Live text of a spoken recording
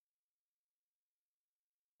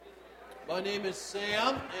My name is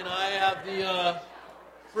Sam, and I have the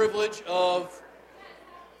privilege of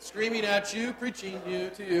screaming at you, preaching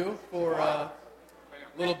to you for a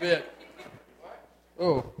little bit.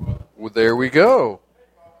 Oh, well, there we go.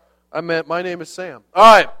 My name is Sam.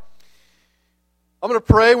 All right. I'm going to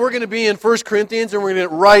pray. We're going to be in 1 Corinthians, and we're going to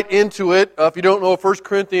get right into it. If you don't know what 1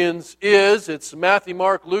 Corinthians is, it's Matthew,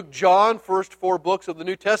 Mark, Luke, John, first four books of the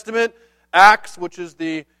New Testament. Acts, which is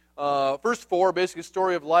the first four, basically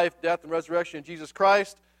story of life, death, and resurrection of Jesus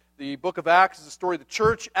Christ. The book of Acts is the story of the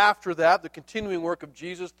church. After that, the continuing work of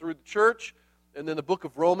Jesus through the church. And then the book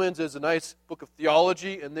of Romans is a nice book of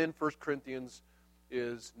theology. And then 1 Corinthians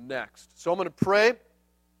is next. So I'm going to pray.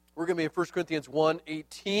 We're going to be in 1 Corinthians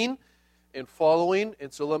 1:18 and following.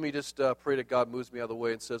 And so let me just pray that God moves me out of the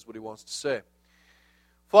way and says what He wants to say.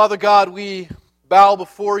 Father God, we bow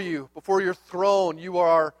before You, before Your throne. You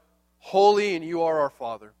are holy and You are our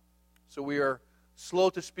Father. So we are slow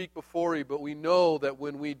to speak before You, but we know that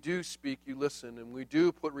when we do speak, You listen. And we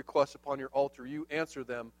do put requests upon Your altar, You answer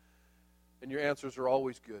them, and Your answers are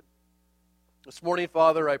always good. This morning,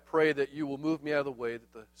 Father, I pray that You will move me out of the way,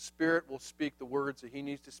 that the Spirit will speak the words that He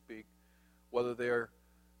needs to speak, whether they are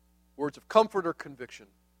words of comfort or conviction.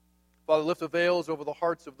 Father, lift the veils over the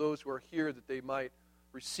hearts of those who are here, that they might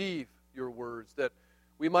receive Your words, that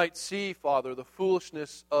we might see, Father, the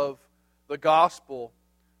foolishness of the gospel,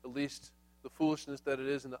 at least the foolishness that it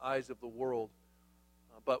is in the eyes of the world.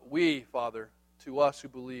 But we, Father, to us who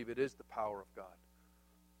believe, it is the power of God.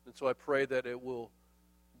 And so I pray that it will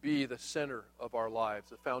be the center of our lives,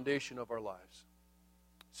 the foundation of our lives.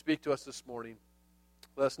 Speak to us this morning.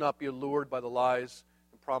 Let us not be allured by the lies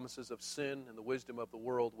and promises of sin and the wisdom of the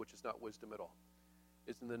world, which is not wisdom at all.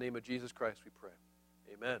 It's in the name of Jesus Christ we pray.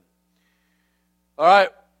 Amen. All right.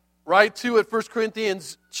 Right to it, 1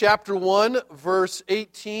 Corinthians chapter 1, verse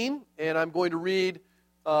 18, and I'm going to read,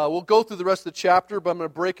 we'll go through the rest of the chapter, but I'm going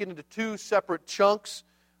to break it into two separate chunks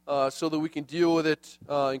so that we can deal with it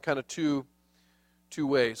in kind of two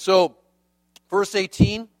ways. So, verse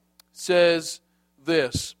 18 says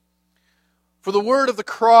this: "For the word of the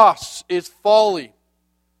cross is folly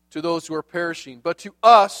to those who are perishing, but to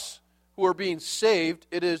us who are being saved,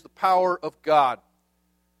 it is the power of God.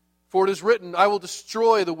 For it is written, I will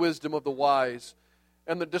destroy the wisdom of the wise,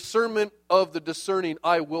 and the discernment of the discerning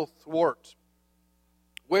I will thwart.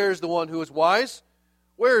 Where is the one who is wise?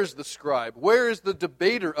 Where is the scribe? Where is the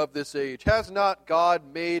debater of this age? Has not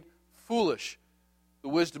God made foolish the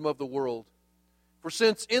wisdom of the world? For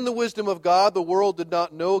since in the wisdom of God the world did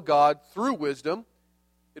not know God through wisdom,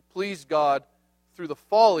 it pleased God through the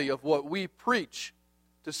folly of what we preach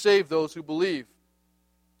to save those who believe.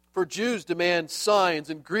 For Jews demand signs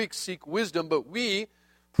and Greeks seek wisdom, but we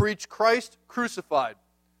preach Christ crucified,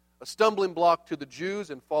 a stumbling block to the Jews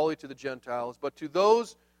and folly to the Gentiles. But to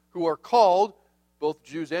those who are called, both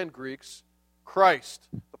Jews and Greeks, Christ,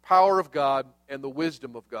 the power of God and the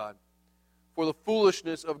wisdom of God. For the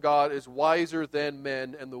foolishness of God is wiser than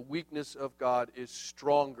men, and the weakness of God is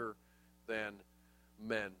stronger than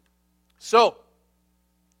men." So,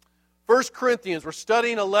 1 Corinthians, we're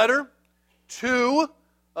studying a letter to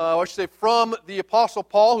I should say from the Apostle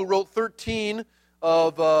Paul, who wrote 13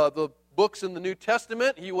 of the books in the New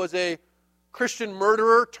Testament. He was a Christian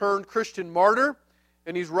murderer turned Christian martyr,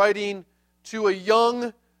 and he's writing to a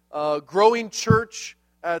young, growing church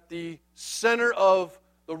at the center of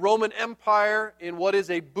the Roman Empire in what is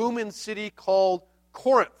a booming city called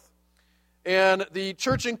Corinth. And the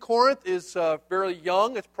church in Corinth is fairly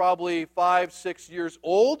young. It's probably 5-6 years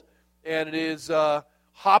old, and it is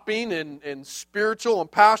hopping and spiritual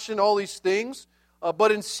and passion, all these things.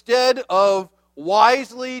 But instead of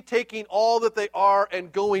wisely taking all that they are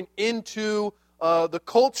and going into the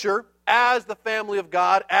culture as the family of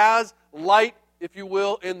God, as light, if you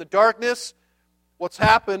will, in the darkness, what's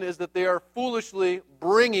happened is that they are foolishly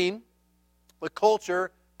bringing the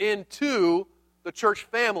culture into the church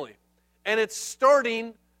family. And it's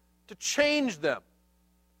starting to change them.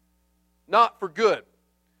 Not for good.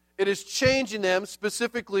 It is changing them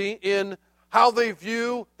specifically in how they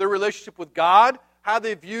view their relationship with God, how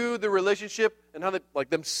they view their relationship and how they,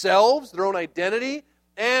 like themselves, their own identity,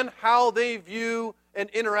 and how they view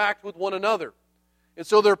and interact with one another. And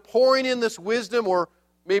so they're pouring in this wisdom, or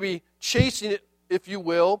maybe chasing it, if you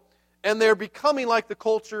will, and they're becoming like the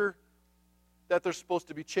culture that they're supposed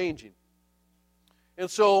to be changing.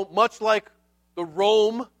 And so much like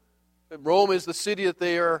Rome is the city that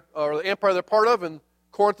they are, or the empire they're part of, and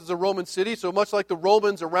Corinth is a Roman city, so much like the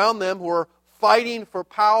Romans around them who are fighting for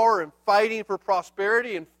power and fighting for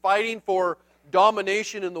prosperity and fighting for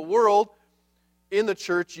domination in the world, in the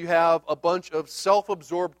church you have a bunch of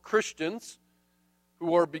self-absorbed Christians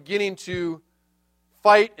who are beginning to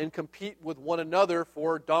fight and compete with one another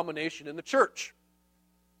for domination in the church.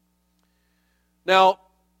 Now,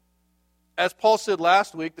 as Paul said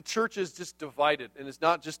last week, the church is just divided. And it's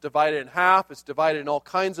not just divided in half, it's divided in all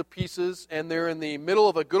kinds of pieces. And they're in the middle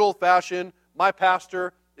of a good old-fashioned, my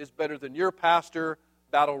pastor is better than your pastor,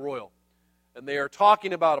 battle royal. And they are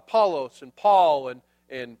talking about Apollos and Paul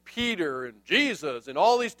and Peter and Jesus and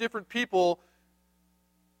all these different people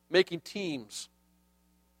making teams.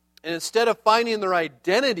 And instead of finding their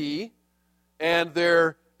identity and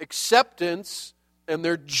their acceptance and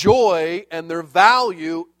their joy and their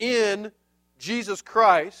value in Jesus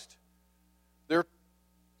Christ, they're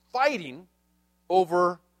fighting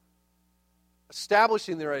over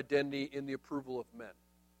establishing their identity in the approval of men.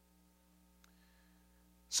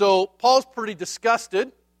 So Paul's pretty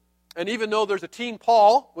disgusted, and even though there's a teen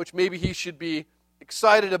Paul, which maybe he should be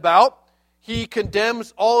excited about, he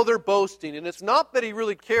condemns all their boasting. And it's not that he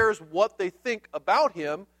really cares what they think about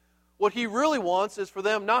him. What he really wants is for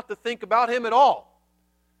them not to think about him at all.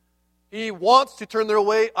 He wants to turn their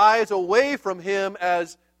eyes away from him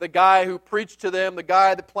as the guy who preached to them, the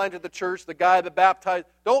guy that planted the church, the guy that baptized.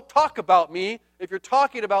 Don't talk about me. If you're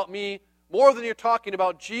talking about me more than you're talking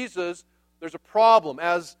about Jesus, there's a problem,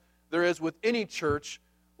 as there is with any church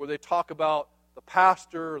where they talk about the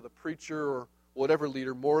pastor or the preacher or whatever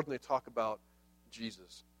leader more than they talk about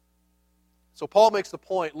Jesus. So Paul makes the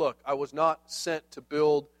point, look, I was not sent to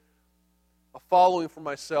build a following for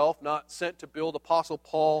myself, not sent to build Apostle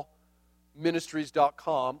Paul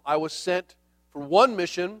Ministries.com. I was sent for one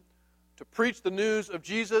mission, to preach the news of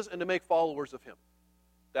Jesus and to make followers of Him.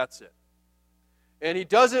 That's it. And he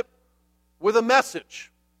does it with a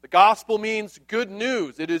message. The gospel means good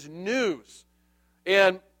news. It is news.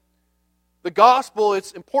 And the gospel,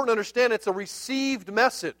 it's important to understand, it's a received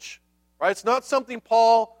message. Right? It's not something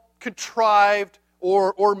Paul contrived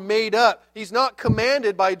or made up. He's not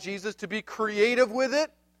commanded by Jesus to be creative with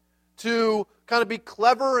it, to kind of be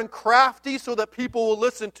clever and crafty so that people will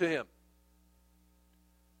listen to him.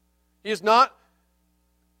 He is not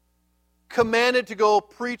commanded to go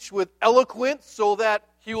preach with eloquence so that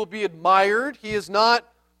he will be admired. He is not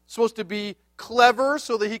supposed to be clever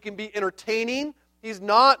so that he can be entertaining. He's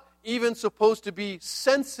not even supposed to be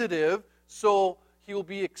sensitive so he will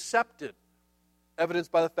be accepted.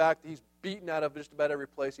 Evidenced by the fact that he's beaten out of just about every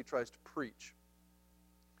place he tries to preach.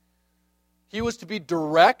 He was to be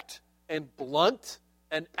direct and blunt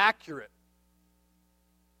and accurate.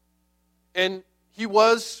 And he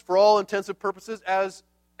was, for all intents and purposes, as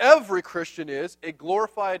every Christian is, a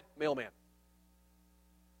glorified mailman.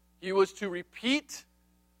 He was to repeat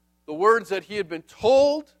the words that he had been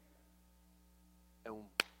told and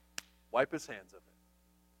wipe his hands of it.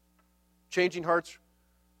 Changing hearts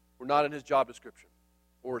were not in his job description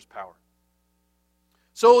or his power.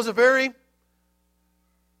 So it was a very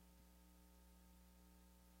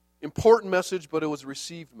important message, but it was a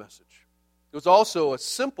received message. It was also a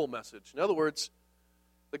simple message. In other words,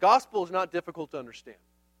 the gospel is not difficult to understand.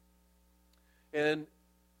 And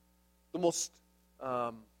the most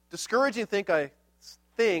discouraging thing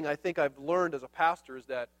I think I've learned as a pastor is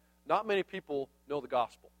that not many people know the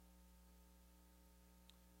gospel.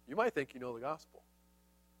 You might think you know the gospel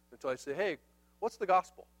until I say, hey, what's the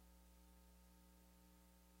gospel?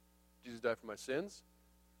 Jesus died for my sins.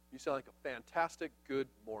 You sound like a fantastic, good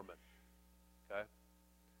Mormon. Okay?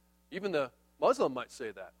 Even the Muslim might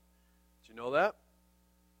say that. Did you know that?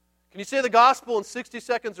 Can you say the gospel in 60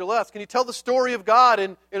 seconds or less? Can you tell the story of God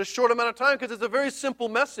in a short amount of time? Because it's a very simple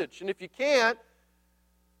message. And if you can't,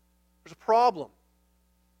 there's a problem.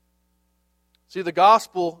 See, the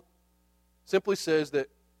gospel simply says that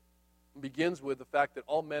it begins with the fact that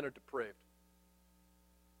all men are depraved.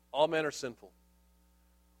 All men are sinful.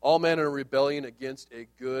 All men are in rebellion against a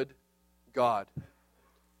good God.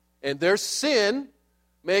 And their sin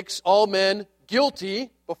makes all men guilty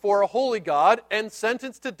before a holy God and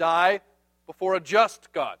sentenced to die before a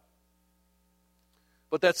just God.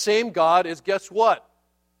 But that same God is, guess what?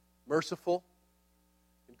 Merciful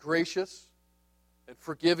and gracious and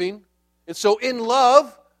forgiving. And so in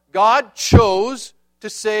love, God chose to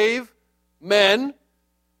save men,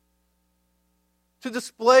 to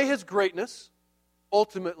display His greatness,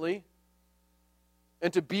 ultimately,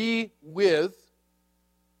 and to be with,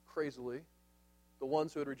 crazily, the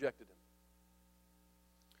ones who had rejected Him.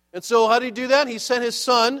 And so how did He do that? He sent His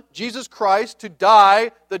Son, Jesus Christ, to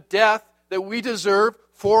die the death that we deserve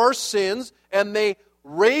for our sins, and they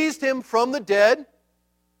raised Him from the dead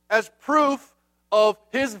as proof of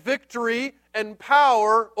His victory and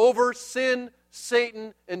power over sin,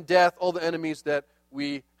 Satan, and death, all the enemies that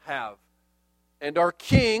we have. And our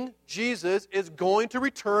King, Jesus, is going to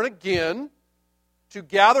return again to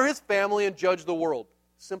gather his family and judge the world.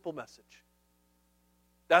 Simple message.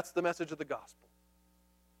 That's the message of the gospel.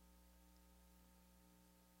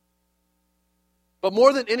 But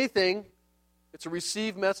more than anything, it's a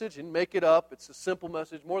received message, and make it up. It's a simple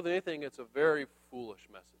message. More than anything, it's a very foolish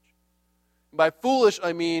message. And by foolish,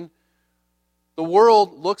 I mean the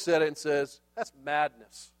world looks at it and says, that's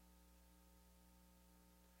madness.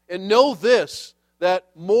 And know this, that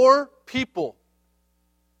more people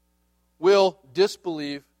will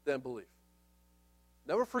disbelieve than believe.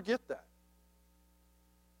 Never forget that.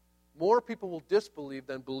 More people will disbelieve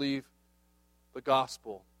than believe the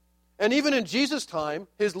gospel. And even in Jesus' time,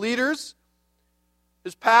 his leaders,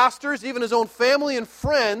 his pastors, even his own family and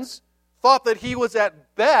friends thought that he was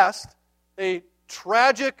at best a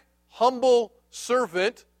tragic, humble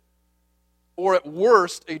servant, or at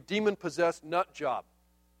worst, a demon-possessed nut job.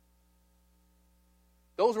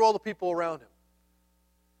 Those were all the people around him.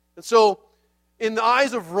 And so, in the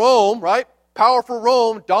eyes of Rome, right, powerful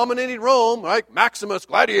Rome, dominating Rome, right, Maximus,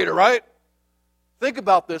 gladiator, right? Think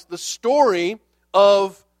about this, the story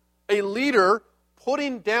of a leader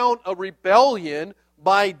putting down a rebellion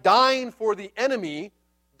by dying for the enemy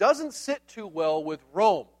doesn't sit too well with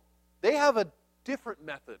Rome. They have a different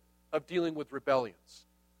method of dealing with rebellions.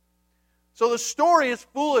 So the story is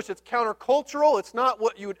foolish, it's countercultural, it's not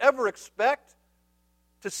what you would ever expect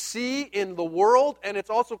to see in the world, and it's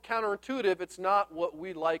also counterintuitive, it's not what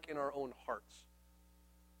we like in our own hearts.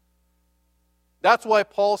 That's why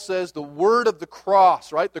Paul says the word of the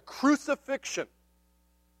cross, right, the crucifixion,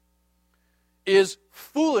 is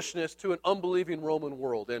foolishness to an unbelieving Roman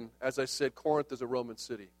world. And as I said, Corinth is a Roman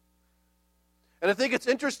city. And I think it's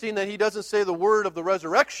interesting that he doesn't say the word of the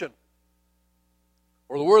resurrection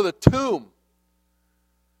or the word of the tomb.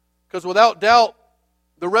 Because without doubt,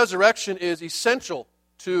 the resurrection is essential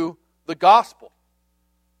to the gospel.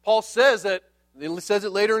 Paul says that, he says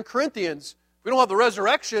it later in Corinthians, if we don't have the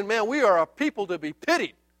resurrection, man, we are a people to be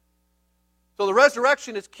pitied. So the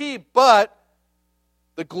resurrection is key, but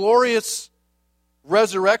the glorious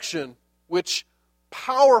resurrection, which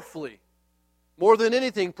powerfully, more than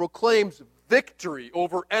anything, proclaims victory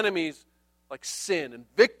over enemies like sin, and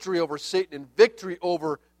victory over Satan, and victory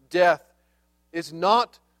over death, is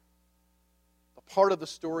not a part of the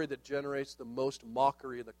story that generates the most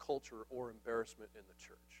mockery in the culture or embarrassment in the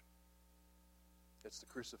church. It's the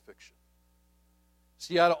crucifixion.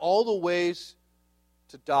 See, out of all the ways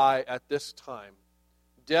to die at this time,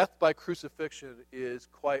 death by crucifixion is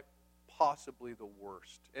quite possibly the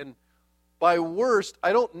worst. And by worst,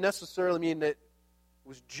 I don't necessarily mean that it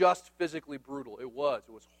was just physically brutal. It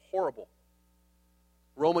was horrible.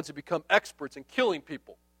 Romans had become experts in killing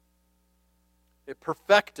people. It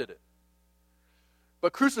perfected it.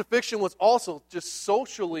 But crucifixion was also just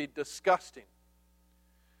socially disgusting.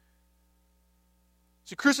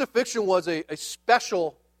 See, crucifixion was a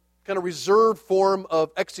special, kind of reserved form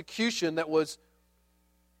of execution that was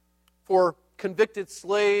for convicted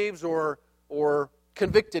slaves or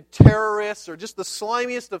convicted terrorists or just the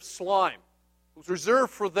slimiest of slime. It was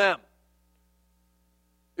reserved for them.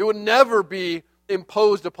 It would never be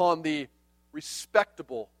imposed upon the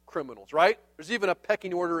respectable criminals, right? There's even a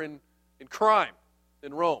pecking order in crime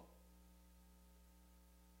in Rome.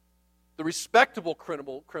 The respectable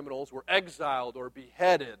criminals were exiled or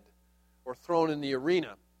beheaded or thrown in the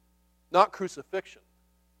arena, not crucifixion.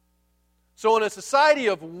 So in a society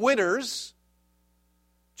of winners,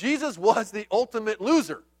 Jesus was the ultimate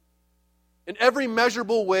loser in every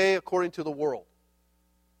measurable way according to the world.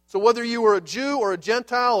 So whether you were a Jew or a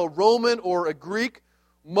Gentile, a Roman or a Greek,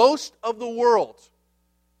 most of the world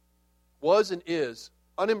was and is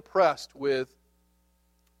unimpressed with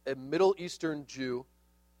a Middle Eastern Jew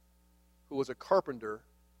who was a carpenter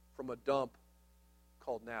from a dump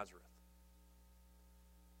called Nazareth.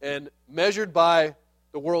 And measured by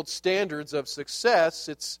the world's standards of success,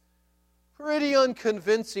 it's pretty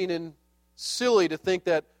unconvincing and silly to think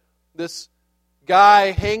that this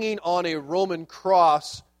guy hanging on a Roman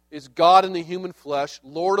cross is God in the human flesh,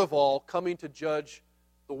 Lord of all, coming to judge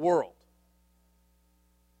the world.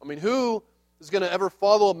 I mean, who is going to ever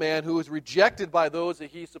follow a man who is rejected by those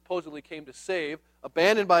that he supposedly came to save,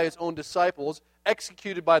 abandoned by his own disciples,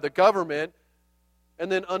 executed by the government,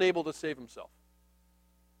 and then unable to save himself?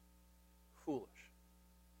 Foolish.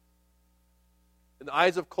 In the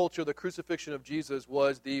eyes of culture, the crucifixion of Jesus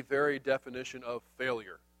was the very definition of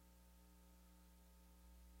failure.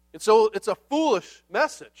 And so it's a foolish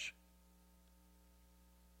message.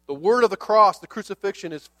 The word of the cross, the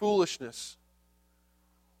crucifixion, is foolishness.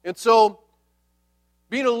 And so,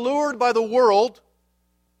 being allured by the world,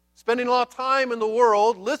 spending a lot of time in the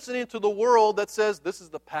world, listening to the world that says this is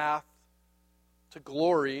the path to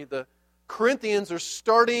glory. The Corinthians are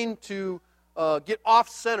starting to get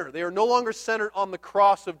off-center. They are no longer centered on the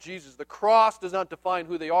cross of Jesus. The cross does not define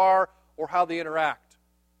who they are or how they interact.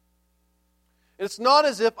 And it's not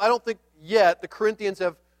as if, I don't think yet, the Corinthians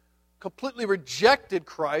have completely rejected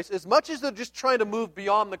Christ, as much as they're just trying to move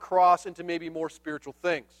beyond the cross into maybe more spiritual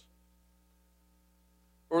things.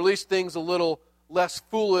 Or at least things a little less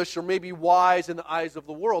foolish or maybe wise in the eyes of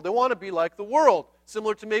the world. They want to be like the world,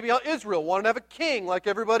 similar to maybe how Israel wanted to have a king like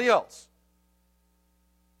everybody else.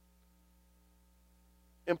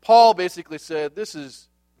 And Paul basically said, this is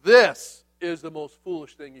the most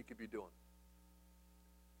foolish thing you could be doing.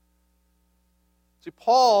 See,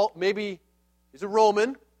 Paul, maybe he's a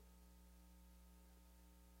Roman.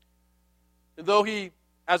 And though he,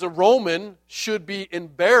 as a Roman, should be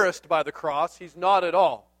embarrassed by the cross, he's not at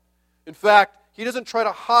all. In fact, he doesn't try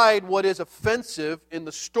to hide what is offensive in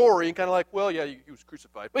the story and kind of like, well, yeah, he was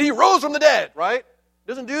crucified. But he rose from the dead, right? He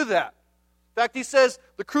doesn't do that. In fact, he says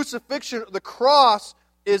the crucifixion, the cross,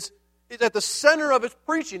 is at the center of his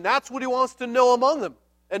preaching. That's what he wants to know among them,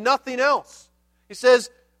 and nothing else. He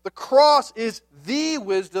says the cross is the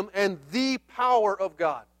wisdom and the power of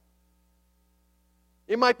God.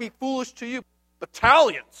 It might be foolish to you.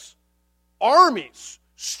 Battalions, armies,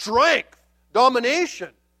 strength, domination.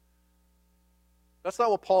 That's not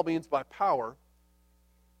what Paul means by power.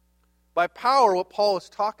 By power, what Paul is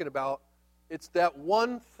talking about, it's that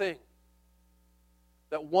one thing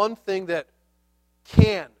that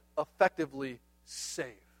can effectively save.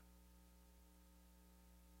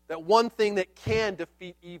 That one thing that can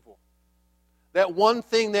defeat evil. That one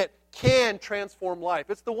thing that can transform life.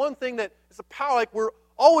 It's the one thing that is a power, like we're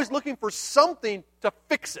always looking for something to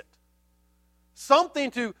fix it.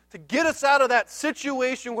 Something to get us out of that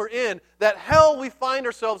situation we're in, that hell we find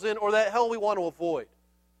ourselves in, or that hell we want to avoid.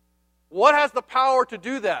 What has the power to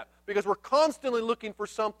do that? Because we're constantly looking for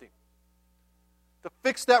something. To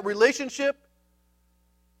fix that relationship,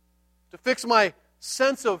 to fix my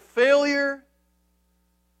sense of failure.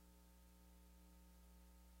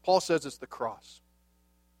 Paul says it's the cross.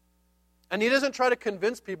 And he doesn't try to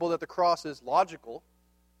convince people that the cross is logical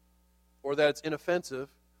or that it's inoffensive.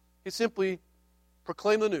 He simply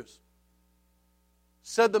proclaimed the news,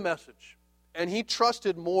 said the message, and he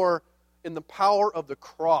trusted more in the power of the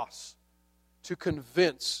cross to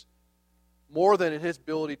convince more than in his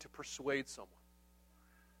ability to persuade someone.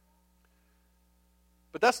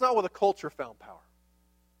 But that's not where the culture found power.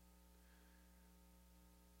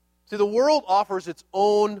 See, the world offers its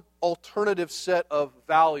own alternative set of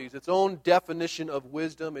values, its own definition of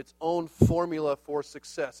wisdom, its own formula for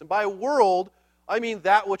success. And by world, I mean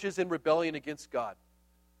that which is in rebellion against God.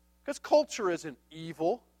 Because culture isn't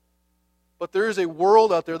evil, but there is a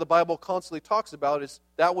world out there the Bible constantly talks about, is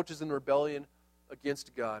that which is in rebellion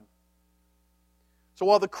against God. So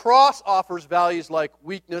while the cross offers values like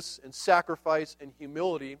weakness and sacrifice and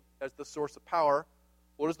humility as the source of power,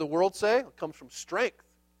 what does the world say? It comes from strength.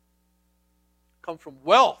 Comes from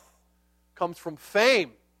wealth, comes from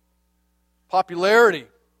fame, popularity.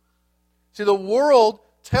 See, the world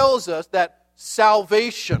tells us that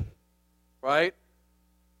salvation, right?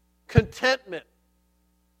 Contentment.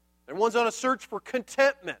 Everyone's on a search for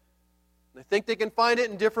contentment. They think they can find it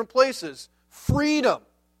in different places. Freedom,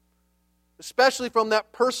 especially from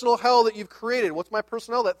that personal hell that you've created. What's my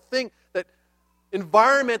personal hell? That thing, that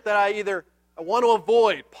environment that I want to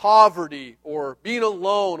avoid, poverty or being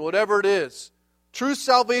alone, whatever it is. True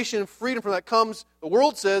salvation and freedom from that comes, the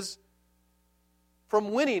world says,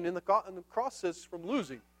 from winning, and the cross says from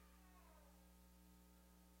losing.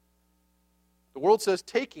 The world says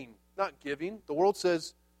taking, not giving. The world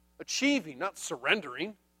says achieving, not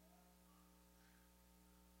surrendering.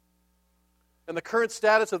 And the current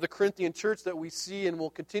status of the Corinthian church that we see and will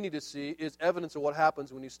continue to see is evidence of what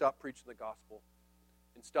happens when you stop preaching the gospel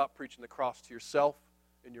and stop preaching the cross to yourself,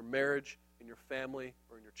 in your marriage, in your family,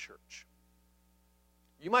 or in your church.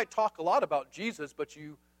 You might talk a lot about Jesus, but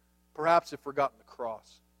you perhaps have forgotten the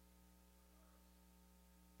cross.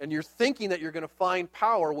 And you're thinking that you're going to find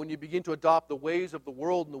power when you begin to adopt the ways of the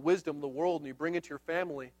world and the wisdom of the world, and you bring it to your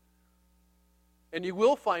family. And you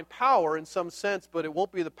will find power in some sense, but it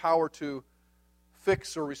won't be the power to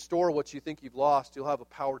fix or restore what you think you've lost. You'll have a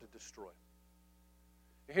power to destroy.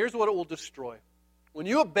 And here's what it will destroy. When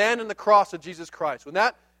you abandon the cross of Jesus Christ, when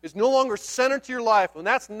that is no longer centered to your life, when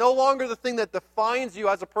that's no longer the thing that defines you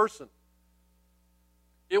as a person,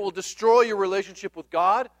 it will destroy your relationship with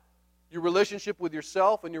God, your relationship with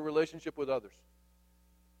yourself, and your relationship with others.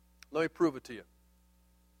 Let me prove it to you.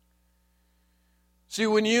 See,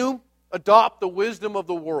 when you adopt the wisdom of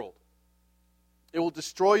the world, it will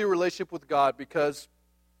destroy your relationship with God because,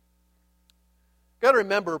 you've got to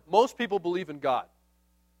remember, most people believe in God.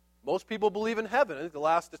 Most people believe in heaven. I think the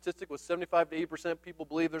last statistic was 75 to 80% people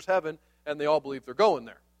believe there's heaven, and they all believe they're going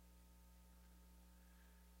there.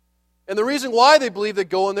 And the reason why they believe they're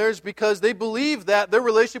going there is because they believe that their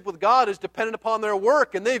relationship with God is dependent upon their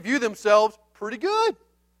work, and they view themselves pretty good.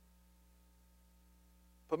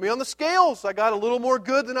 Put me on the scales. I got a little more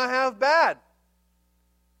good than I have bad.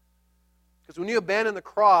 Because when you abandon the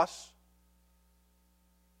cross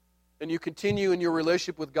and you continue in your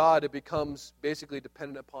relationship with God, it becomes basically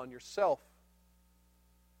dependent upon yourself,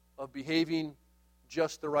 of behaving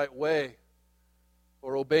just the right way,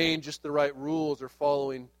 or obeying just the right rules, or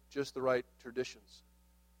following just the right traditions.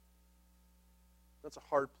 That's a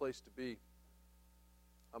hard place to be.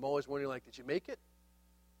 I'm always wondering, like, did you make it?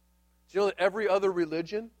 Do you know that every other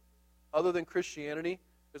religion, other than Christianity,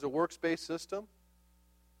 is a works-based system?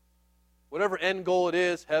 Whatever end goal it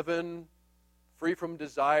is, heaven, free from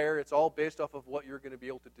desire, it's all based off of what you're going to be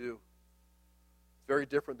able to do. It's very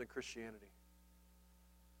different than Christianity.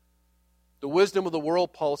 The wisdom of the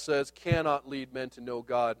world, Paul says, cannot lead men to know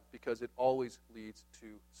God because it always leads to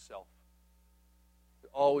self. It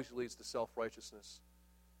always leads to self-righteousness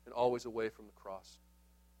and always away from the cross.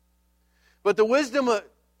 But the wisdom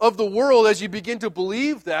of the world, as you begin to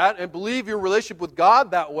believe that and believe your relationship with God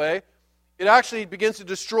that way, it actually begins to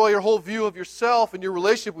destroy your whole view of yourself and your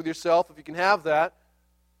relationship with yourself, if you can have that.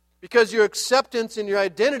 Because your acceptance and your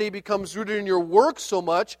identity becomes rooted in your work so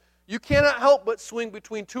much, you cannot help but swing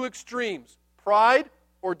between two extremes, pride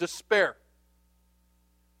or despair.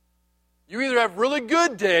 You either have really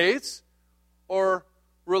good days or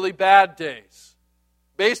really bad days,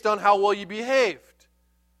 based on how well you behaved,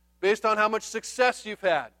 based on how much success you've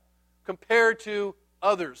had, compared to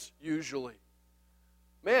others, usually.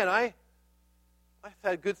 Man, I've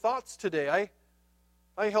had good thoughts today.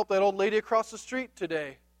 I helped that old lady across the street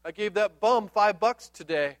today. I gave that bum $5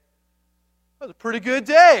 today. That was a pretty good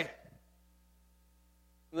day.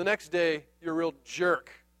 And the next day, you're a real jerk,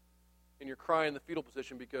 and you're crying in the fetal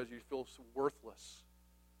position because you feel so worthless.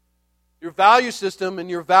 Your value system and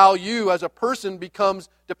your value as a person becomes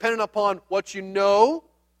dependent upon what you know,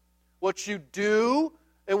 what you do,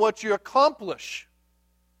 and what you accomplish.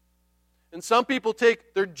 And some people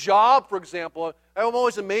take their job, for example. I'm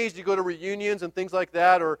always amazed. You go to reunions and things like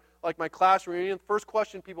that, or like my class reunion, the first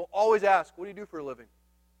question people always ask, what do you do for a living?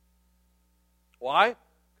 Why?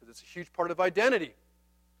 Because it's a huge part of identity.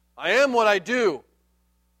 I am what I do.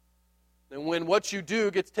 And when what you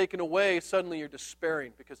do gets taken away, suddenly you're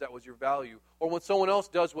despairing because that was your value. Or when someone else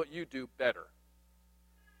does what you do better.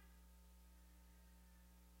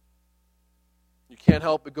 You can't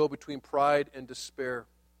help but go between pride and despair.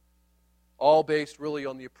 All based really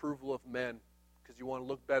on the approval of men, because you want to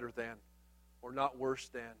look better than, or not worse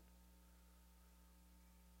than.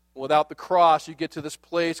 Without the cross, you get to this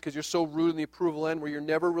place because you're so rooted in the approval end where you're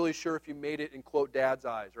never really sure if you made it in, quote, Dad's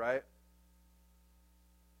eyes, right?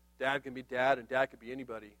 Dad can be Dad, and Dad can be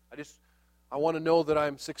anybody. I want to know that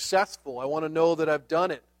I'm successful. I want to know that I've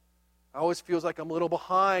done it. I always feels like I'm a little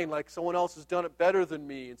behind, like someone else has done it better than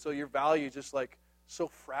me. And so your value is just like so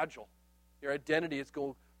fragile. Your identity is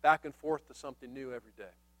going back and forth to something new every day.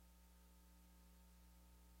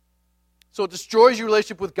 So it destroys your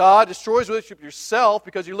relationship with God, destroys your relationship with yourself,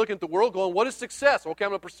 because you're looking at the world going, what is success? Okay,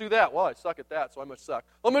 I'm going to pursue that. Well, I suck at that, so I must suck.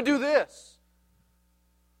 I'm going to do this.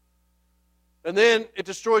 And then it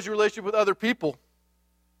destroys your relationship with other people.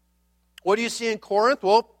 What do you see in Corinth?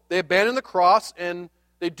 Well, they abandon the cross, and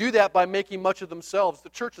they do that by making much of themselves. The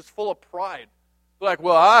church is full of pride. They're like,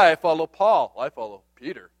 well, I follow Paul. I follow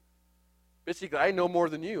Peter. Basically, I know more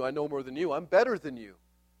than you. I know more than you. I'm better than you.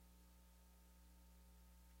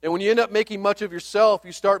 And when you end up making much of yourself,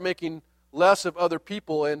 you start making less of other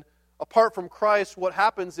people. And apart from Christ, what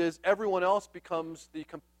happens is everyone else becomes the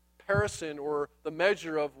comparison or the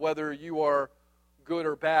measure of whether you are good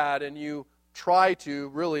or bad. And you try to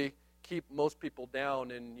really keep most people down,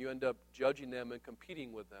 and you end up judging them and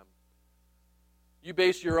competing with them. You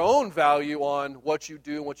base your own value on what you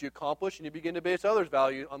do and what you accomplish, and you begin to base others'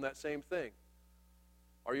 value on that same thing.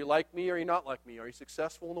 Are you like me or are you not like me? Are you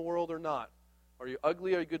successful in the world or not? Are you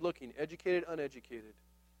ugly or are you good looking? Educated, uneducated?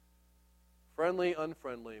 Friendly,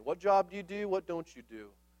 unfriendly? What job do you do? What don't you do?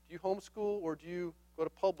 Do you homeschool or do you go to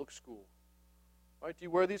public school? Right? Do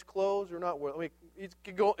you wear these clothes or not wear? I mean, it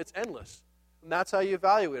could go, it's endless. And that's how you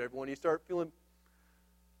evaluate everyone. You start feeling,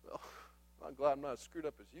 well, I'm glad I'm not as screwed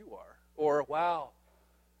up as you are. Or, wow,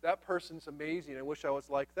 that person's amazing. I wish I was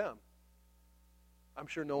like them. I'm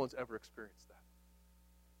sure no one's ever experienced that.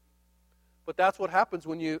 But that's what happens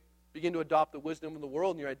when you begin to adopt the wisdom of the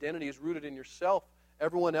world and your identity is rooted in yourself,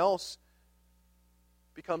 everyone else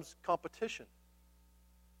becomes competition.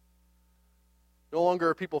 No longer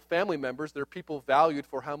are people family members. They're people valued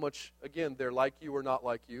for how much, again, they're like you or not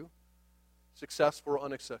like you, successful or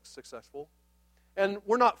unsuccessful. And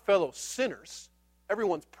we're not fellow sinners.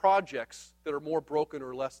 Everyone's projects that are more broken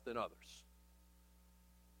or less than others.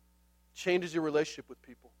 Changes your relationship with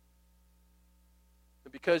people.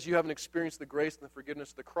 And because you haven't experienced the grace and the forgiveness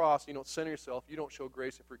of the cross, you don't center yourself, you don't show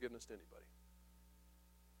grace and forgiveness to anybody.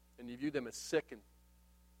 And you view them as sick and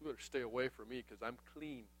you better stay away from me because I'm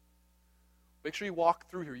clean. Make sure you walk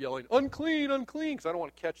through here yelling, unclean, unclean, because I don't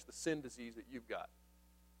want to catch the sin disease that you've got.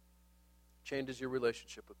 Changes your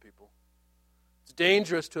relationship with people. It's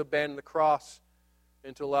dangerous to abandon the cross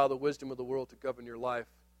and to allow the wisdom of the world to govern your life.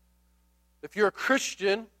 If you're a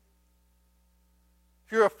Christian,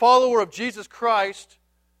 if you're a follower of Jesus Christ,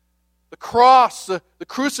 the cross, the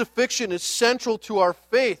crucifixion is central to our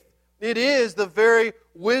faith. It is the very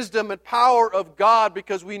wisdom and power of God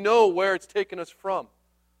because we know where it's taken us from.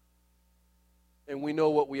 And we know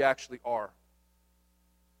what we actually are.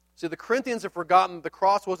 See, the Corinthians have forgotten the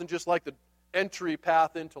cross wasn't just like the entry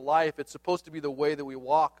path into life. It's supposed to be the way that we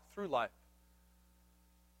walk through life.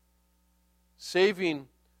 Saving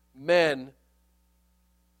men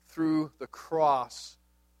through the cross.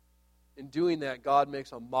 In doing that, God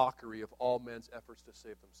makes a mockery of all men's efforts to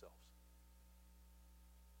save themselves.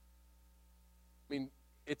 I mean,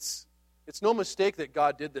 it's no mistake that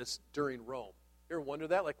God did this during Rome. You ever wonder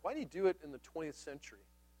that? Like, why did he do it in the 20th century?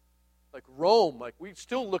 Like Rome, like we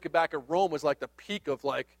still look back at Rome as like the peak of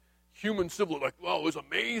like human civilization. Like, wow, it was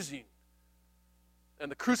amazing.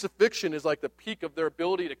 And the crucifixion is like the peak of their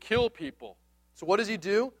ability to kill people. So what does he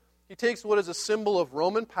do? He takes what is a symbol of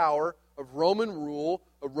Roman power, of Roman rule,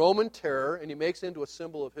 of Roman terror, and he makes it into a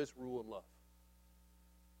symbol of his rule and love.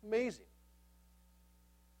 Amazing.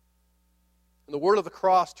 And the word of the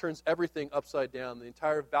cross turns everything upside down. The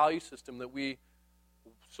entire value system that we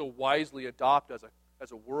so wisely adopt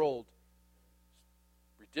as a world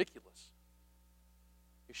is ridiculous.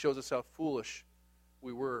 He shows us how foolish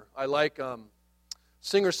we were. I like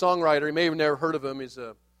singer-songwriter. You may have never heard of him. He's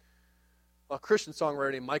a Christian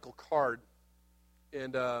songwriter named Michael Card.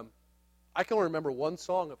 And I can only remember one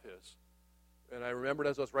song of his. And I remembered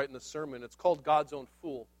as I was writing the sermon. It's called God's Own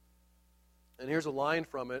Fool. And here's a line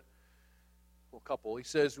from it. Well, a couple. He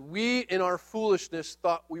says, "We in our foolishness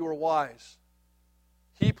thought we were wise.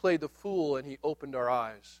 He played the fool and he opened our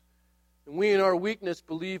eyes. And we in our weakness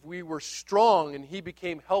believed we were strong and he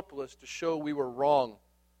became helpless to show we were wrong.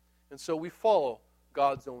 And so we follow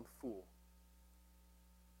God's own fool."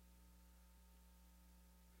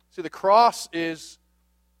 See, the cross is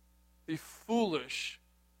the foolish,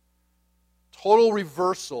 total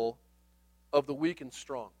reversal of the weak and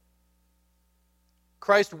strong.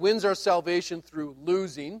 Christ wins our salvation through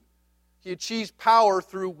losing. He achieves power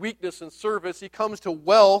through weakness and service. He comes to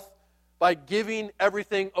wealth by giving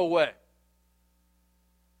everything away.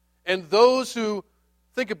 And those who,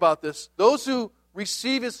 think about this, those who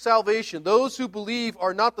receive his salvation, those who believe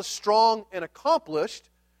are not the strong and accomplished,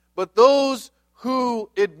 but those who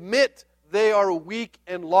admit they are weak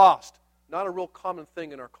and lost. Not a real common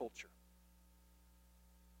thing in our culture.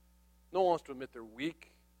 No one wants to admit they're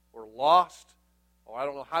weak or lost, or I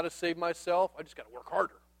don't know how to save myself, I just got to work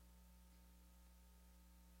harder.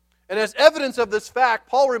 And as evidence of this fact,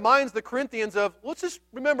 Paul reminds the Corinthians of, let's just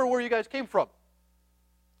remember where you guys came from.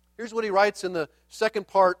 Here's what he writes in the second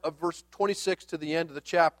part of verse 26 to the end of the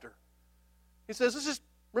chapter. He says, let's just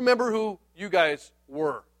remember who you guys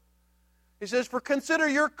were. He says, "For consider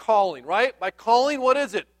your calling," right? By calling, what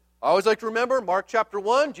is it? I always like to remember Mark chapter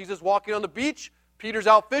 1, Jesus walking on the beach, Peter's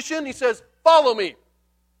out fishing, he says, "Follow me."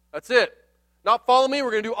 That's it. Not follow me, we're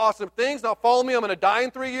going to do awesome things. Not follow me, I'm going to die in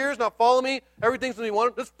 3 years. Not follow me, everything's going to be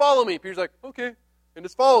wonderful. Just follow me. Peter's like, okay, and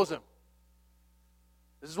just follows him.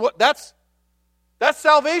 This is what, that's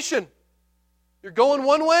salvation. You're going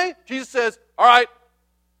one way, Jesus says, all right,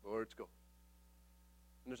 let's go.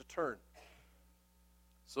 And there's a turn.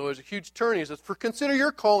 So there's a huge turn. He says, "For consider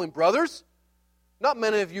your calling, brothers. Not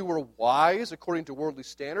many of you were wise according to worldly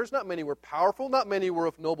standards. Not many were powerful. Not many were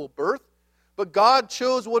of noble birth. But God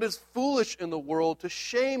chose what is foolish in the world to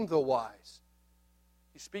shame the wise."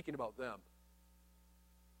 He's speaking about them.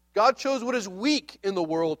 God chose what is weak in the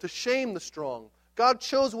world to shame the strong. God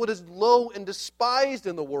chose what is low and despised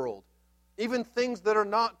in the world, even things that are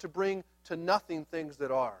not, to bring to nothing things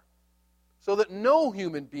that are, so that no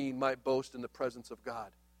human being might boast in the presence of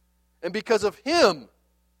God. And because of Him,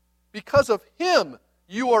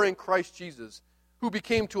 you are in Christ Jesus, who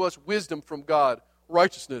became to us wisdom from God,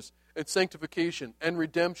 righteousness, and sanctification and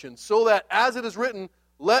redemption, so that, as it is written,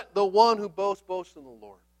 let the one who boasts boast in the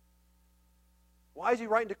Lord. Why is he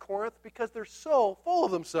writing to Corinth? Because they're so full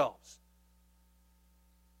of themselves.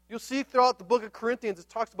 You'll see throughout the book of Corinthians, it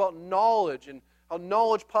talks about knowledge and how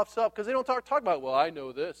knowledge puffs up, because they don't talk about, well, I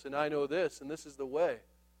know this, and this is the way.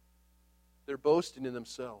 They're boasting in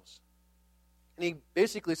themselves. And he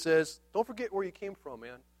basically says, don't forget where you came from,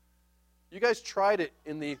 man. You guys tried it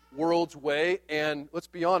in the world's way, and let's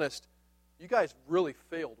be honest, you guys really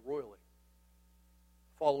failed royally,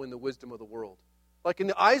 following the wisdom of the world. Like in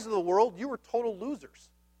the eyes of the world, you were total losers.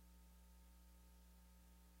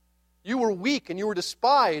 You were weak and you were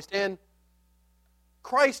despised, and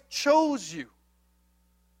Christ chose you.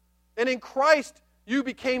 And in Christ, you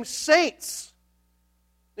became saints.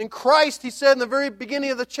 In Christ, he said in the very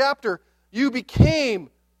beginning of the chapter, you became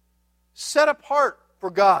set apart for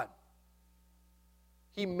God.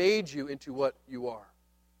 He made you into what you are.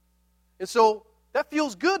 And so, that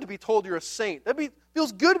feels good to be told you're a saint.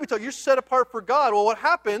 Feels good to be told you're set apart for God. Well, what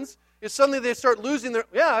happens is suddenly they start losing their,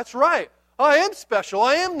 yeah, that's right. I am special.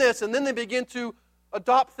 I am this. And then they begin to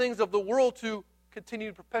adopt things of the world to continue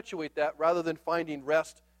to perpetuate that rather than finding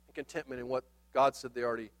rest and contentment in what God said they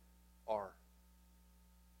already are.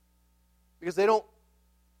 Because they don't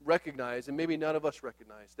recognize, and maybe none of us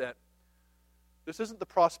recognize, that this isn't the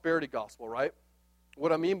prosperity gospel, right?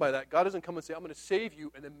 What I mean by that, God doesn't come and say, I'm going to save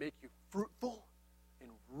you and then make you fruitful and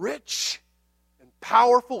rich and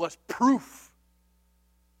powerful as proof.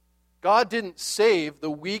 God didn't save the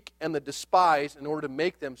weak and the despised in order to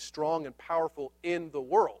make them strong and powerful in the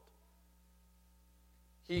world.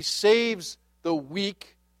 He saves the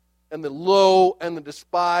weak and the low and the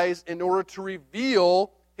despised in order to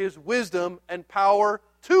reveal His wisdom and power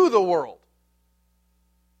to the world.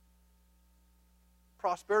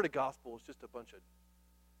 Prosperity gospel is just a bunch of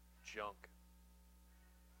junk.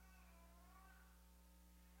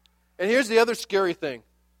 And here's the other scary thing.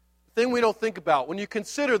 The thing we don't think about. When you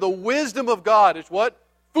consider the wisdom of God is what?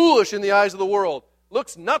 Foolish in the eyes of the world.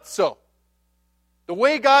 Looks nutso. The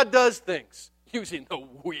way God does things. Using the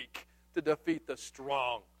weak to defeat the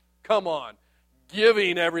strong. Come on.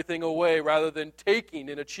 Giving everything away rather than taking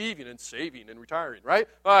and achieving and saving and retiring, right?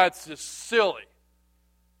 That's just silly.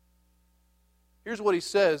 Here's what he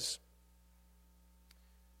says.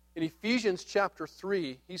 In Ephesians chapter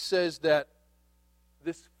 3, he says that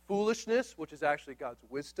this foolishness, which is actually God's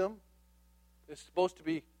wisdom, is supposed to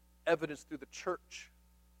be evidenced through the church.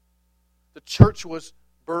 The church was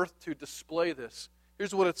birthed to display this.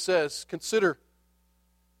 Here's what it says. Consider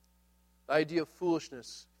the idea of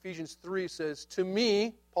foolishness. Ephesians 3 says, to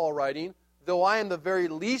me, Paul writing, though I am the very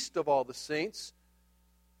least of all the saints,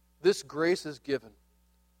 this grace is given,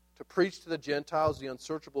 to preach to the Gentiles the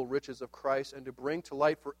unsearchable riches of Christ and to bring to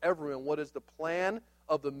light for everyone what is the plan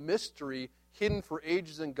of the mystery hidden for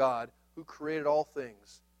ages in God who created all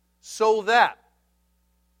things, so that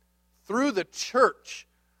through the church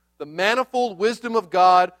the manifold wisdom of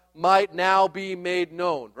God might now be made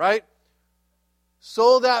known, right?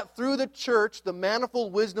 So that through the church the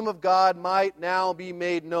manifold wisdom of God might now be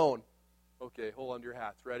made known. Okay, hold on to your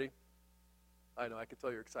hats. Ready? I know, I can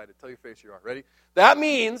tell you're excited. Tell your face you are. Ready? That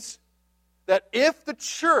means that if the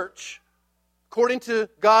church, according to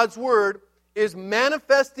God's Word, is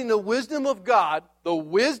manifesting the wisdom of God,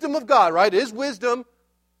 right? It is wisdom.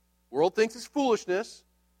 The world thinks it's foolishness.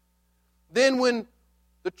 Then when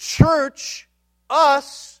the church,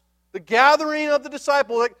 us, the gathering of the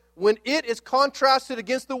disciples, when it is contrasted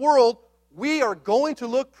against the world, we are going to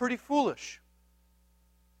look pretty foolish.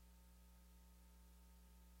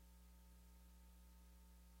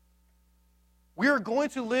 We are going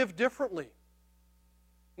to live differently.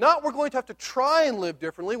 Not we're going to have to try and live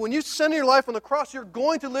differently. When you center your life on the cross, you're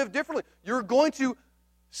going to live differently. You're going to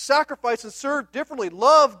sacrifice and serve differently,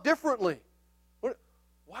 love differently.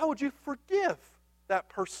 Why would you forgive that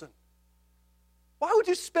person? Why would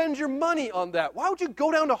you spend your money on that? Why would you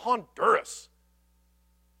go down to Honduras?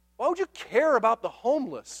 Why would you care about the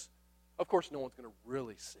homeless? Of course, no one's going to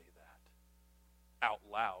really say that out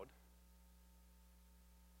loud.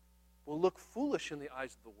 Will look foolish in the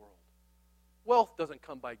eyes of the world. Wealth doesn't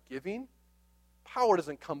come by giving. Power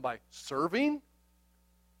doesn't come by serving.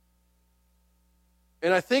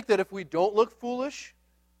 And I think that if we don't look foolish,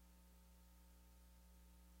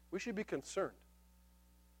 we should be concerned.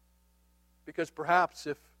 Because perhaps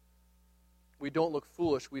if we don't look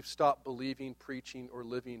foolish, we've stopped believing, preaching, or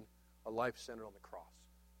living a life centered on the cross.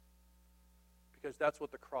 Because that's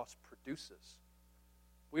what the cross produces.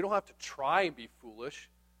 We don't have to try and be foolish.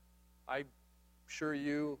 I'm sure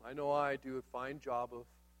I know I do a fine job of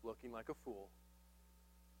looking like a fool.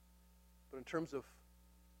 But in terms of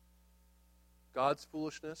God's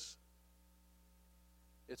foolishness,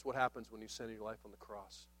 it's what happens when you center your life on the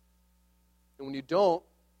cross. And when you don't,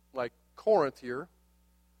 like Corinth here,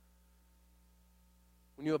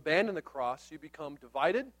 when you abandon the cross, you become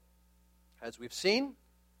divided, as we've seen.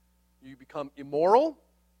 You become immoral,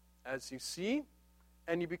 as you see,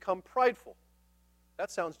 and you become prideful. That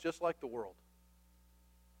sounds just like the world.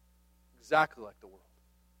 Exactly like the world.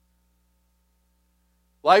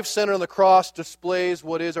 Life centered on the cross displays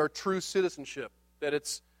what is our true citizenship.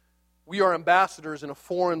 That we are ambassadors in a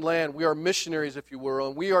foreign land. We are missionaries, if you will,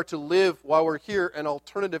 and we are to live while we're here an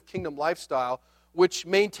alternative kingdom lifestyle, which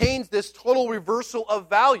maintains this total reversal of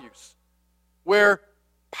values, where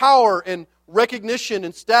power and recognition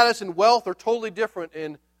and status and wealth are totally different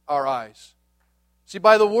in our eyes. See,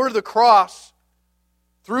 by the word of the cross,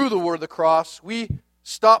 through the word of the cross, we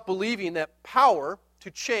stop believing that power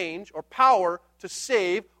to change, or power to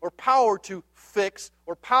save, or power to fix,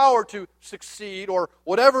 or power to succeed, or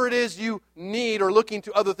whatever it is you need, or looking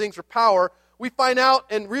to other things for power, we find out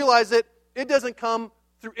and realize that it doesn't come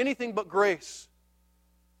through anything but grace.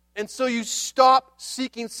 And so you stop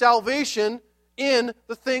seeking salvation in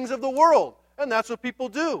the things of the world. And that's what people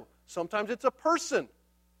do. Sometimes it's a person.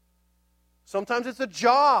 Sometimes it's a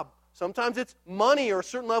job. Sometimes it's money or a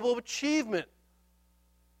certain level of achievement.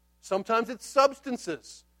 Sometimes it's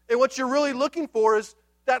substances. And what you're really looking for is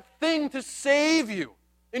that thing to save you.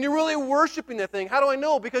 And you're really worshiping that thing. How do I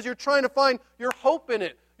know? Because you're trying to find your hope in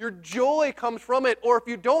it. Your joy comes from it. Or if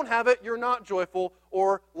you don't have it, you're not joyful,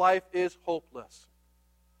 or life is hopeless.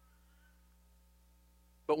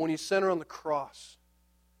 But when you center on the cross,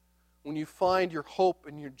 when you find your hope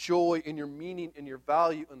and your joy and your meaning and your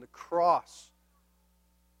value in the cross,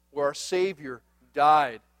 where our Savior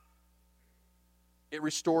died, it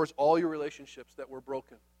restores all your relationships that were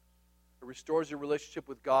broken. It restores your relationship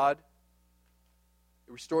with God.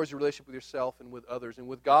 It restores your relationship with yourself and with others. And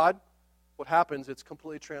with God, what happens, it's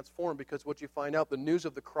completely transformed, because what you find out, the news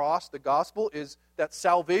of the cross, the gospel, is that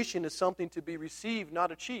salvation is something to be received,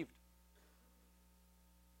 not achieved.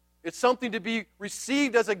 It's something to be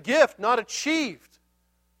received as a gift, not achieved.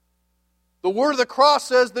 The word of the cross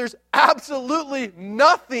says there's absolutely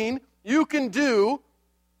nothing you can do.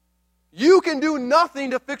 You can do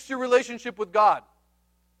nothing to fix your relationship with God.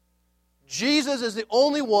 Jesus is the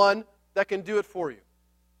only one that can do it for you.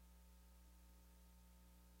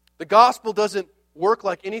 The gospel doesn't work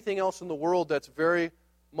like anything else in the world that's very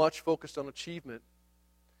much focused on achievement.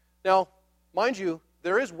 Now, mind you,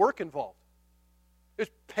 there is work involved.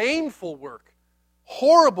 There's painful work,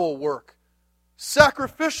 horrible work,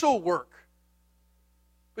 sacrificial work.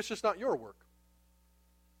 But it's just not your work.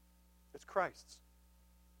 It's Christ's.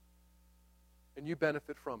 And you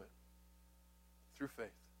benefit from it through faith.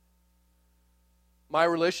 My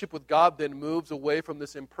relationship with God then moves away from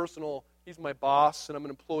this impersonal, He's my boss and I'm an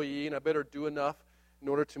employee and I better do enough in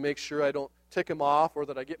order to make sure I don't tick Him off, or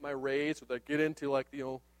that I get my raise, or that I get into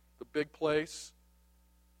the big place.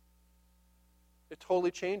 It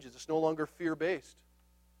totally changes. It's no longer fear-based.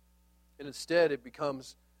 And instead it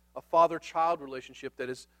becomes a father-child relationship that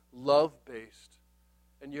is love-based.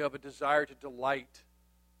 And you have a desire to delight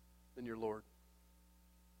in your Lord.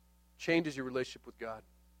 Changes your relationship with God.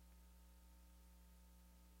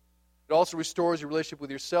 It also restores your relationship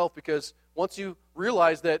with yourself, because once you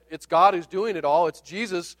realize that it's God who's doing it all, it's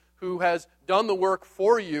Jesus who has done the work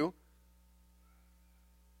for you,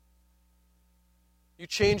 you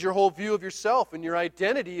change your whole view of yourself, and your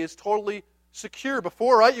identity is totally secure.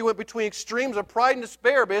 Before, right, you went between extremes of pride and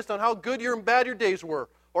despair based on how good and bad your days were,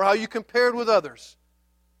 or how you compared with others.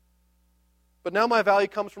 But now my value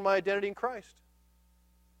comes from my identity in Christ.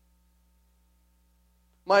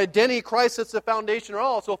 My identity in Christ sets the foundation of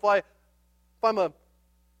all. So if I'm a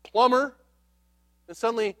plumber, and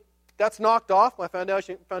suddenly that's knocked off, my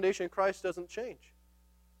foundation in Christ doesn't change.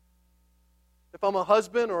 If I'm a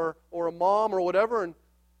husband or a mom or whatever, and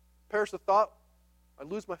perish the thought, I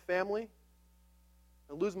lose my family,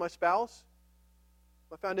 I lose my spouse,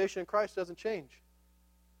 my foundation in Christ doesn't change.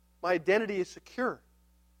 My identity is secure.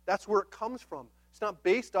 That's where it comes from. It's not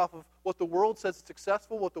based off of what the world says is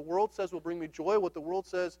successful, what the world says will bring me joy, what the world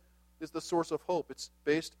says is the source of hope. It's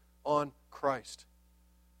based on Christ.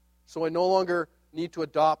 So I no longer need to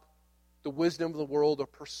adopt the wisdom of the world or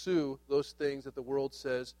pursue those things that the world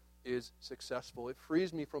says is successful. It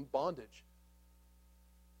frees me from bondage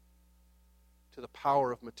to the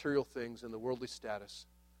power of material things and the worldly status.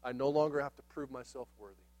 I no longer have to prove myself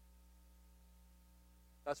worthy.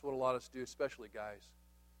 That's what a lot of us do, especially guys.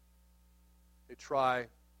 They try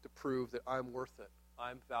to prove that I'm worth it,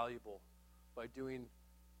 I'm valuable, by doing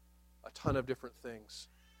a ton of different things.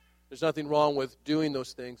 There's nothing wrong with doing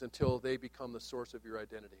those things until they become the source of your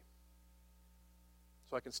identity.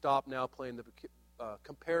 So I can stop now playing the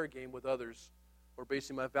compare game with others or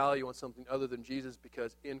basing my value on something other than Jesus,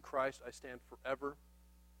 because in Christ I stand forever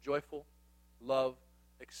joyful, loved,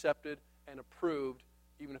 accepted, and approved,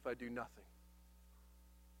 even if I do nothing.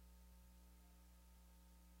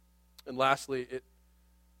 And lastly, it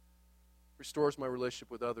restores my relationship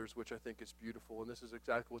with others, which I think is beautiful. And this is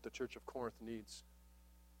exactly what the Church of Corinth needs.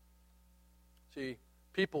 See,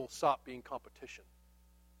 people stop being competition.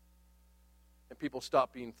 And people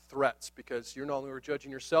stop being threats, because you're no longer judging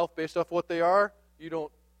yourself based off what they are. You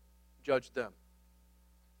don't judge them.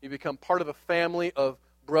 You become part of a family of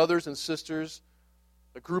brothers and sisters,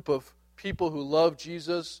 a group of people who love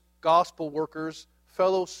Jesus, gospel workers,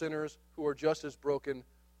 fellow sinners who are just as broken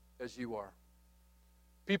as you are.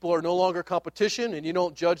 People are no longer competition, and you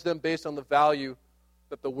don't judge them based on the value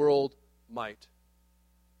that the world might.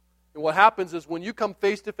 And what happens is when you come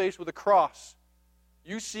face to face with a cross,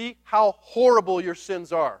 you see how horrible your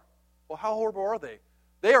sins are. Well, how horrible are they?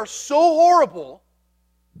 They are so horrible,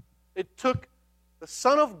 it took the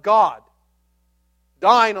Son of God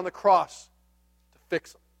dying on the cross to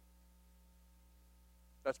fix them.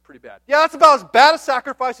 That's pretty bad. Yeah, that's about as bad a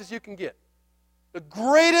sacrifice as you can get. The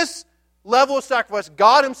greatest level of sacrifice.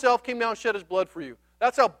 God Himself came down and shed His blood for you.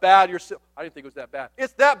 That's how bad your sin. I didn't think it was that bad.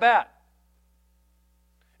 It's that bad.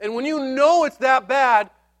 And when you know it's that bad,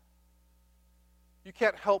 you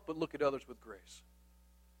can't help but look at others with grace.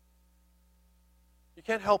 You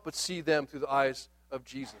can't help but see them through the eyes of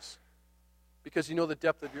Jesus, because you know the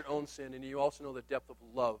depth of your own sin, and you also know the depth of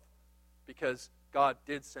love, because God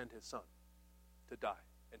did send His Son to die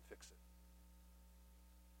and fix it.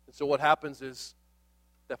 And so what happens is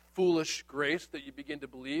that foolish grace that you begin to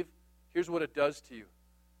believe, here's what it does to you.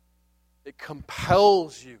 It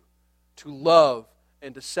compels you to love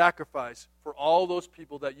and to sacrifice for all those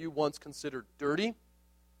people that you once considered dirty,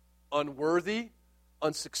 unworthy,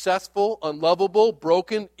 unsuccessful, unlovable,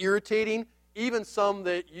 broken, irritating, even some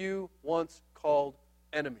that you once called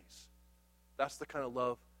enemies. That's the kind of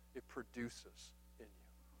love it produces in you.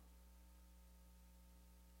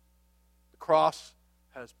 The cross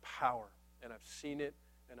has power, and I've seen it,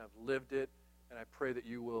 and I've lived it, and I pray that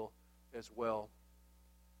you will as well.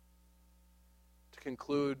 To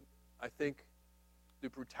conclude, I think the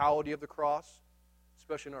brutality of the cross,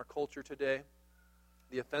 especially in our culture today,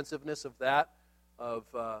 the offensiveness of that, of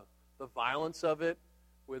the violence of it,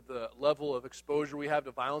 with the level of exposure we have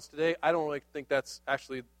to violence today, I don't really think that's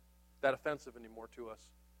actually that offensive anymore to us.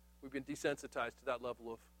 We've been desensitized to that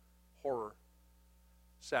level of horror,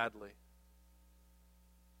 sadly.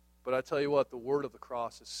 But I tell you what, the word of the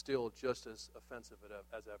cross is still just as offensive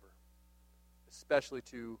as ever, especially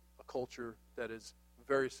to a culture that is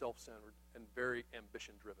very self-centered and very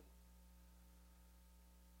ambition-driven.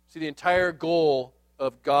 See, the entire goal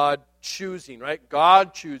of God choosing, right?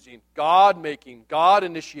 God choosing, God making, God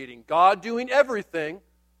initiating, God doing everything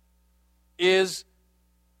is,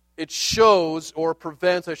 it shows, or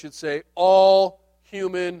prevents, I should say, all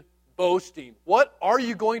human boasting. What are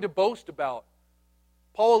you going to boast about?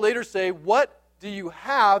 Paul will later say, what do you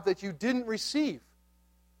have that you didn't receive?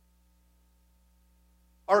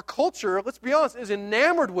 Our culture, let's be honest, is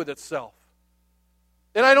enamored with itself.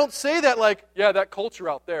 And I don't say that like, yeah, that culture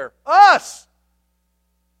out there. Us!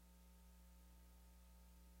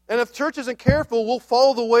 And if church isn't careful, we'll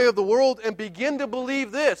follow the way of the world and begin to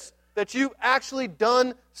believe this, that you've actually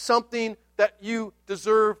done something that you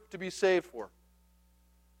deserve to be saved for.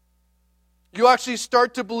 You actually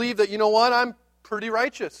start to believe that, you know what, I'm pretty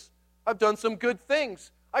righteous. I've done some good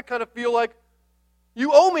things. I kind of feel like,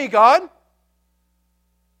 you owe me, God.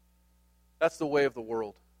 That's the way of the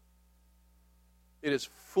world. It is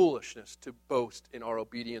foolishness to boast in our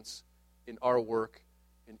obedience, in our work,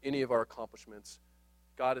 in any of our accomplishments.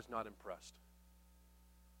 God is not impressed.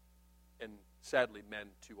 And sadly, men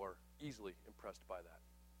too are easily impressed by that,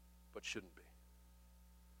 but shouldn't be.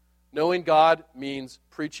 Knowing God means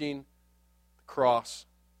preaching the cross.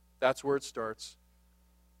 That's where it starts.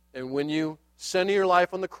 And when you center your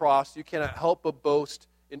life on the cross, you cannot help but boast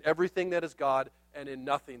in everything that is God and in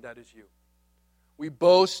nothing that is you. We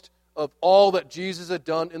boast of all that Jesus had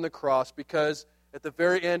done in the cross, because at the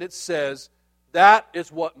very end it says, that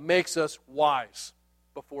is what makes us wise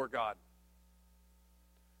before God.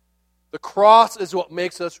 The cross is what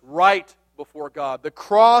makes us right before God. The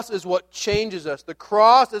cross is what changes us. The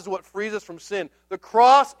cross is what frees us from sin. The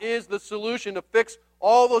cross is the solution to fix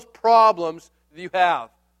all those problems that you have.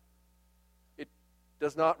 It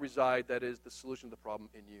does not reside, that is, the solution to the problem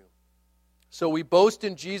in you. So we boast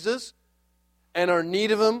in Jesus and our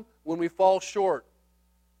need of Him when we fall short.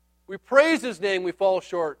 We praise His name, we fall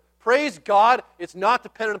short. Praise God, it's not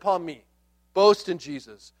dependent upon me. Boast in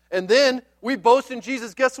Jesus. And then we boast in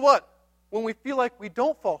Jesus, guess what? When we feel like we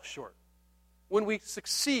don't fall short. When we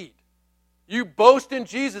succeed. You boast in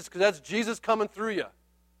Jesus because that's Jesus coming through you.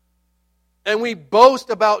 And we boast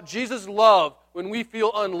about Jesus' love when we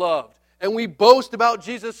feel unloved. And we boast about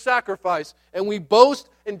Jesus' sacrifice. And we boast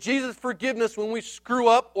in Jesus' forgiveness when we screw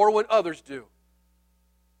up or when others do.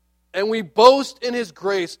 And we boast in His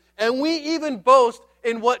grace. And we even boast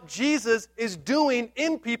in what Jesus is doing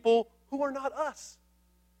in people who are not us.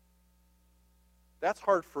 That's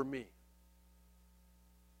hard for me.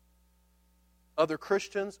 Other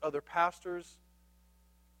Christians, other pastors,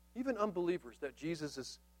 even unbelievers, that Jesus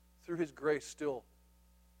is, through His grace, still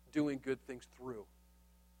doing good things through.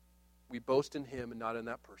 We boast in Him and not in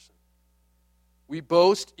that person. We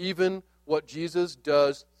boast even what Jesus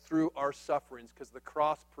does through our sufferings, because the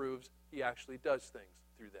cross proves He actually does things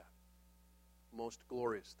through that. Most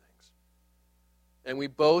glorious things. And we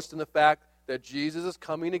boast in the fact that Jesus is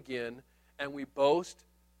coming again, and we boast,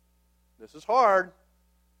 this is hard,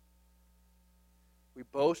 we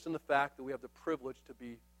boast in the fact that we have the privilege to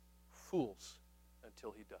be fools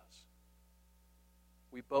until He does.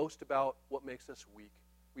 We boast about what makes us weak.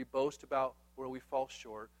 We boast about where we fall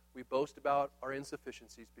short. We boast about our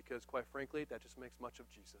insufficiencies because, quite frankly, that just makes much of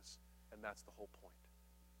Jesus, and that's the whole point.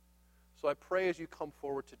 So I pray as you come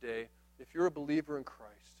forward today, if you're a believer in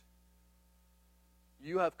Christ,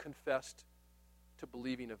 you have confessed to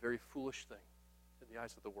believing a very foolish thing in the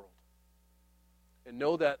eyes of the world. And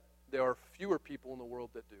know that there are fewer people in the world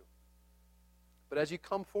that do. But as you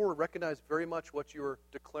come forward, recognize very much what you're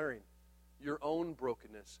declaring, your own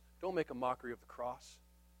brokenness. Don't make a mockery of the cross.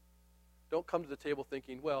 Don't come to the table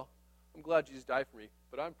thinking, well, I'm glad Jesus died for me,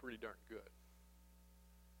 but I'm pretty darn good.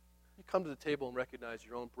 You come to the table and recognize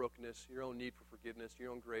your own brokenness, your own need for forgiveness, your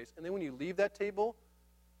own grace. And then when you leave that table,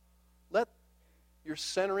 let your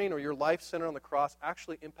centering or your life center on the cross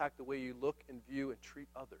actually impact the way you look and view and treat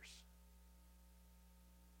others.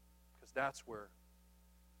 Because that's where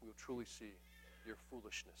we will truly see your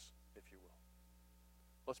foolishness, if you will.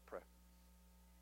 Let's pray.